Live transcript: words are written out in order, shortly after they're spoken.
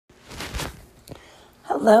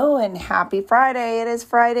Hello and happy Friday. It is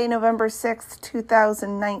Friday, November 6th,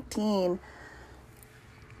 2019.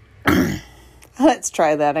 Let's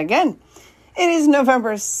try that again. It is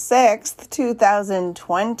November 6th,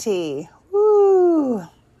 2020. Woo!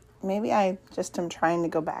 Maybe I just am trying to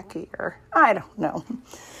go back a year. I don't know.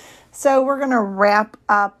 So we're going to wrap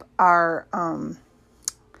up our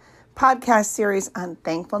podcast series on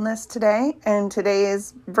thankfulness today. And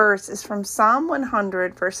today's verse is from Psalm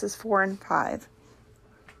 100, verses 4 and 5.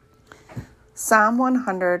 Psalm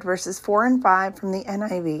 100, verses 4 and 5 from the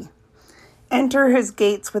NIV. Enter his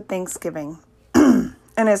gates with thanksgiving and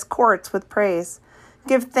his courts with praise.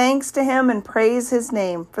 Give thanks to him and praise his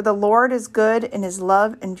name, for the Lord is good and his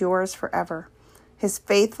love endures forever. His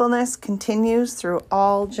faithfulness continues through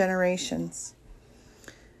all generations.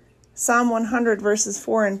 Psalm 100, verses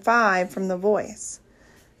 4 and 5 from the Voice.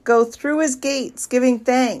 Go through his gates, giving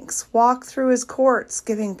thanks. Walk through his courts,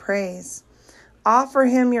 giving praise. Offer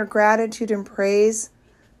him your gratitude and praise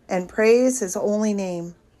his holy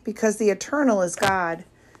name, because the eternal is God.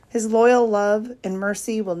 His loyal love and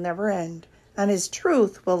mercy will never end, and his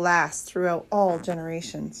truth will last throughout all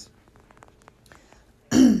generations.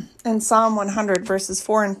 And Psalm 100, verses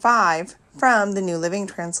 4 and 5 from the New Living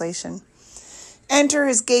Translation. Enter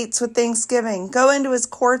his gates with thanksgiving. Go into his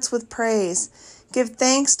courts with praise. Give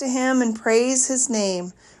thanks to him and praise his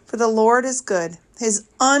name, for the Lord is good. His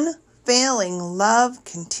unfailing love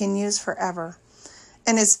continues forever,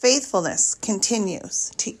 and his faithfulness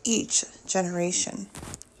continues to each generation.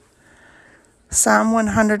 Psalm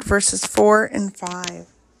 100, verses 4 and 5,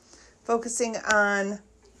 focusing on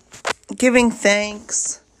giving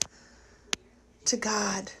thanks to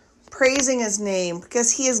God, praising his name,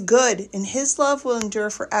 because he is good and his love will endure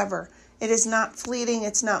forever. It is not fleeting,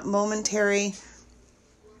 it's not momentary,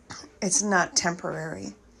 it's not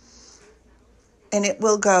temporary. And it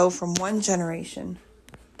will go from one generation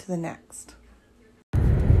to the next.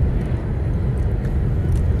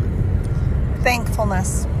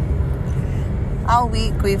 Thankfulness. All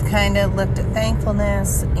week we've kind of looked at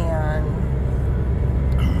thankfulness and,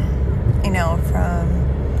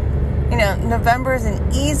 November is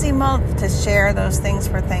an easy month to share those things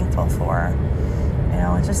we're thankful for.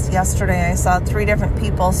 Just yesterday I saw 3 different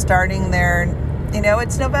people starting their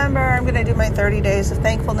it's November, I'm going to do my 30 days of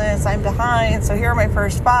thankfulness. I'm behind, so here are my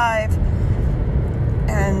first 5.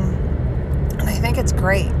 And I think it's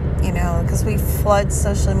great, because we flood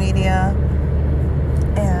social media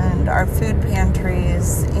and our food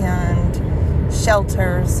pantries and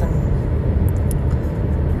shelters and,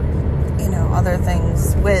 other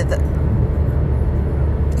things with,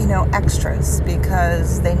 extras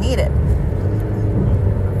because they need it.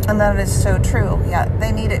 And that is so true. Yeah,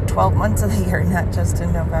 they need it 12 months of the year, not just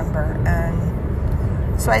in November.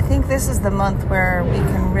 And so I think this is the month where we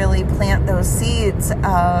can really plant those seeds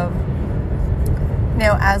of,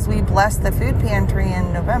 as we bless the food pantry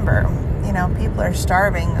in November, people are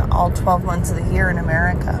starving all 12 months of the year in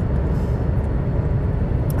America.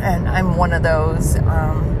 And I'm one of those.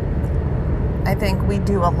 I think we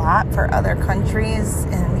do a lot for other countries,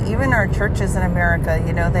 and even our churches in America,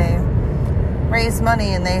 they raise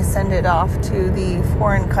money and they send it off to the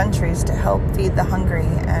foreign countries to help feed the hungry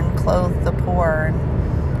and clothe the poor.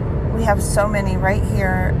 And we have so many right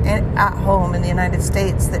here at home in the United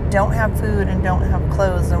States that don't have food and don't have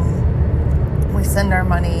clothes, and we send our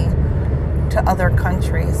money to other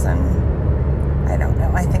countries. And I don't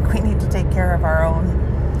know, I think we need to take care of our own.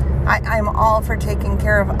 I'm all for taking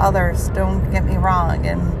care of others, don't get me wrong,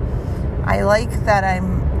 and I like that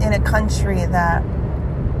I'm in a country that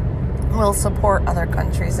will support other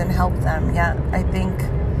countries and help them. Yet I think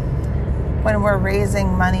when we're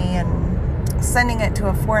raising money and sending it to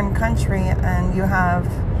a foreign country and you have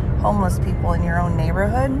homeless people in your own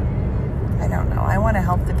neighborhood, I don't know. I want to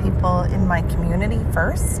help the people in my community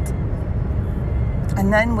first.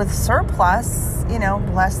 And then with surplus,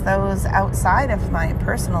 bless those outside of my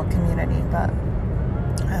personal community. But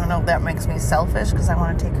I don't know if that makes me selfish because I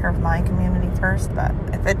want to take care of my community first. But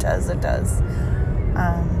if it does, it does.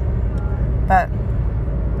 But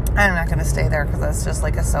I'm not going to stay there because that's just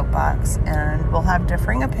like a soapbox. And we'll have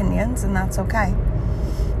differing opinions, and that's okay.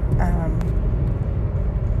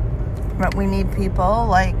 But we need people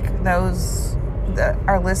like those that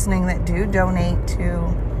are listening that do donate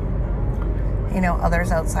to,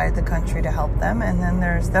 others outside the country to help them. And then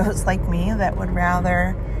there's those like me that would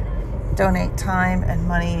rather donate time and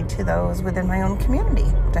money to those within my own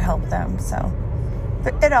community to help them. So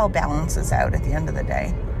it all balances out at the end of the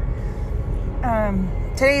day.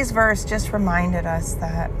 Today's verse just reminded us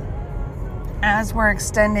that as we're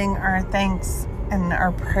extending our thanks and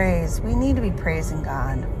our praise, we need to be praising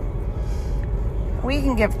God. We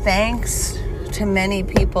can give thanks to many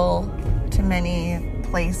people, to many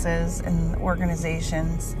places and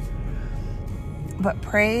organizations, but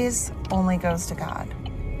praise only goes to God.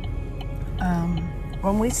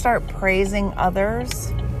 When we start praising others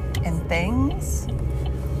and things,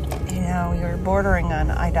 you're bordering on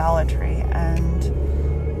idolatry. And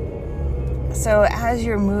so as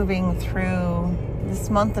you're moving through this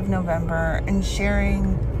month of November and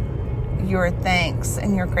sharing your thanks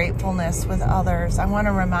and your gratefulness with others, I want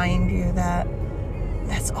to remind you that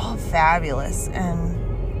that's all fabulous.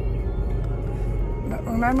 But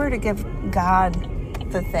remember to give God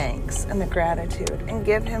the thanks and the gratitude, and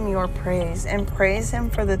give him your praise, and praise him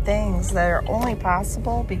for the things that are only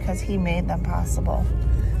possible because he made them possible.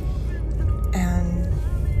 And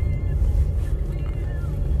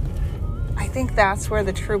I think that's where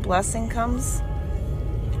the true blessing comes,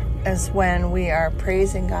 is when we are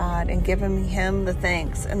praising God and giving him the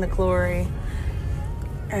thanks and the glory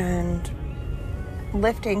and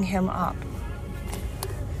lifting him up.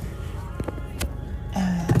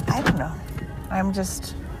 I don't know.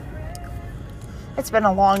 It's been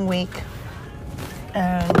a long week,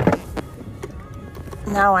 and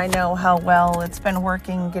now I know how well it's been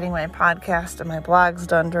working getting my podcast and my blogs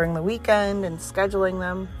done during the weekend and scheduling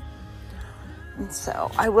them. And so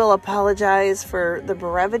I will apologize for the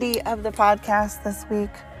brevity of the podcast this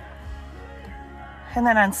week. And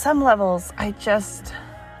then on some levels,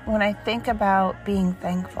 when I think about being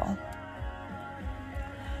thankful,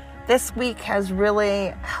 this week has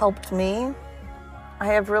really helped me. I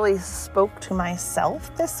have really spoke to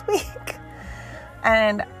myself this week.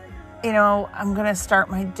 And, I'm going to start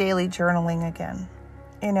my daily journaling again,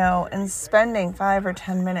 and spending 5 or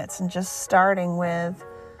 10 minutes and just starting with,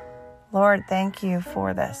 Lord, thank you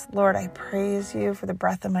for this. Lord, I praise you for the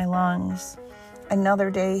breath in my lungs, another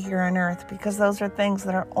day here on earth, because those are things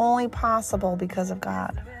that are only possible because of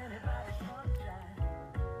God.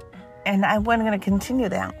 And I'm going to continue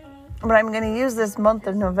that. But I'm going to use this month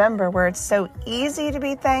of November, where it's so easy to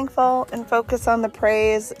be thankful and focus on the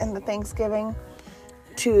praise and the thanksgiving,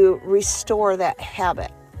 to restore that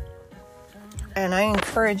habit. And I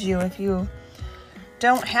encourage you, if you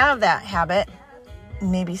don't have that habit,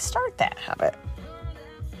 maybe start that habit.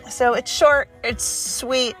 So it's short, it's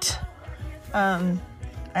sweet. I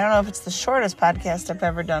don't know if it's the shortest podcast I've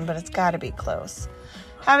ever done, but it's got to be close.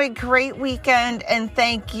 Have a great weekend, and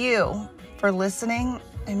thank you for listening.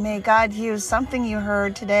 And may God use something you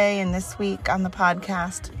heard today and this week on the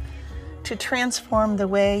podcast to transform the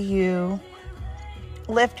way you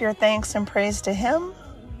lift your thanks and praise to him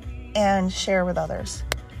and share with others.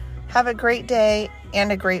 Have a great day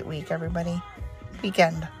and a great week, everybody.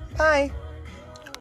 Weekend. Bye.